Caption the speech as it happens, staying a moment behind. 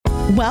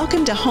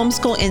Welcome to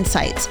Homeschool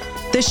Insights,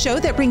 the show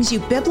that brings you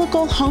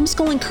biblical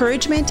homeschool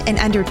encouragement in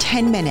under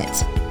 10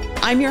 minutes.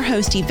 I'm your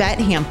host, Yvette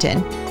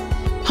Hampton.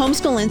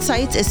 Homeschool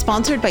Insights is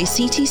sponsored by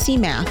CTC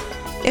Math.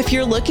 If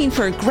you're looking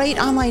for a great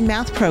online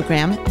math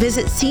program,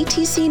 visit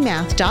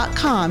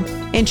ctcmath.com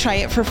and try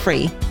it for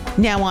free.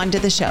 Now on to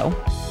the show.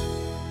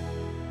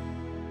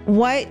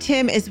 What,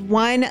 Tim, is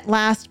one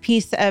last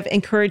piece of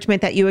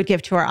encouragement that you would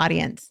give to our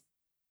audience?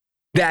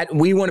 That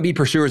we want to be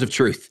pursuers of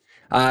truth.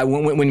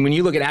 When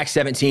you look at Acts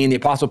 17, the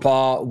Apostle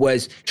Paul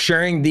was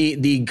sharing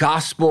the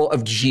gospel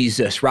of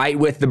Jesus, right,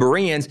 with the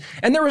Bereans,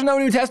 and there was no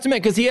New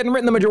Testament because he hadn't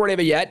written the majority of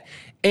it yet.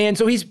 And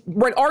so he's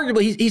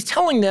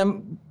telling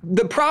them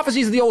the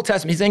prophecies of the Old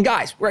Testament. He's saying,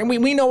 guys, right,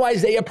 we know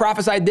Isaiah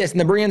prophesied this, and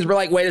the Bereans were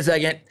like, wait a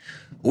second,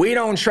 we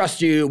don't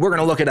trust you. We're going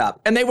to look it up.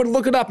 And they would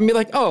look it up and be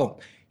like, oh,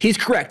 he's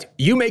correct.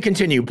 You may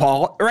continue,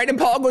 Paul. Right? And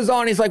Paul goes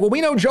on. He's like, well,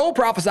 we know Joel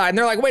prophesied. And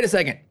they're like, wait a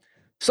second.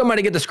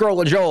 Somebody get the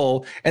scroll of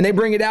Joel, and they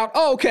bring it out.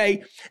 Oh,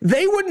 okay.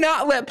 They would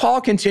not let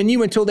Paul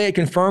continue until they had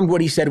confirmed what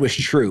he said was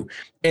true.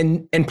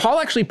 And Paul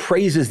actually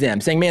praises them,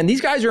 saying, man,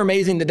 these guys are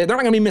amazing. They're not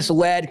going to be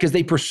misled because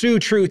they pursue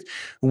truth.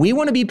 We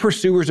want to be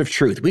pursuers of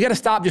truth. We got to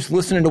stop just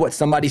listening to what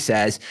somebody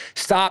says.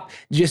 Stop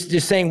just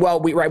saying, well,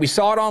 we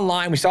saw it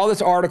online. We saw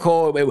this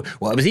article. It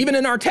was even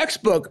in our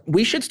textbook.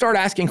 We should start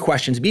asking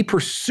questions. Be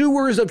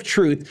pursuers of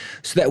truth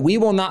so that we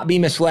will not be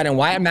misled. And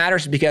why it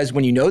matters is because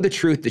when you know the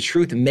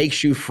truth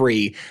makes you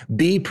free.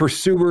 Be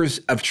pursuers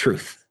of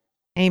truth.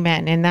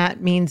 Amen. And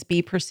that means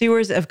be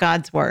pursuers of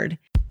God's word.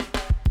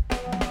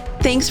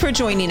 Thanks for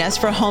joining us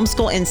for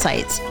Homeschool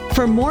Insights.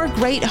 For more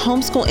great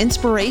homeschool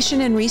inspiration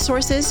and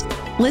resources,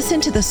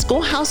 listen to the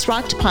Schoolhouse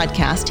Rocked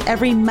podcast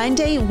every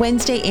Monday,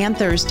 Wednesday, and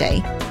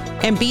Thursday.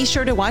 And be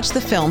sure to watch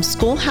the film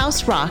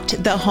Schoolhouse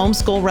Rocked: The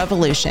Homeschool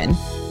Revolution.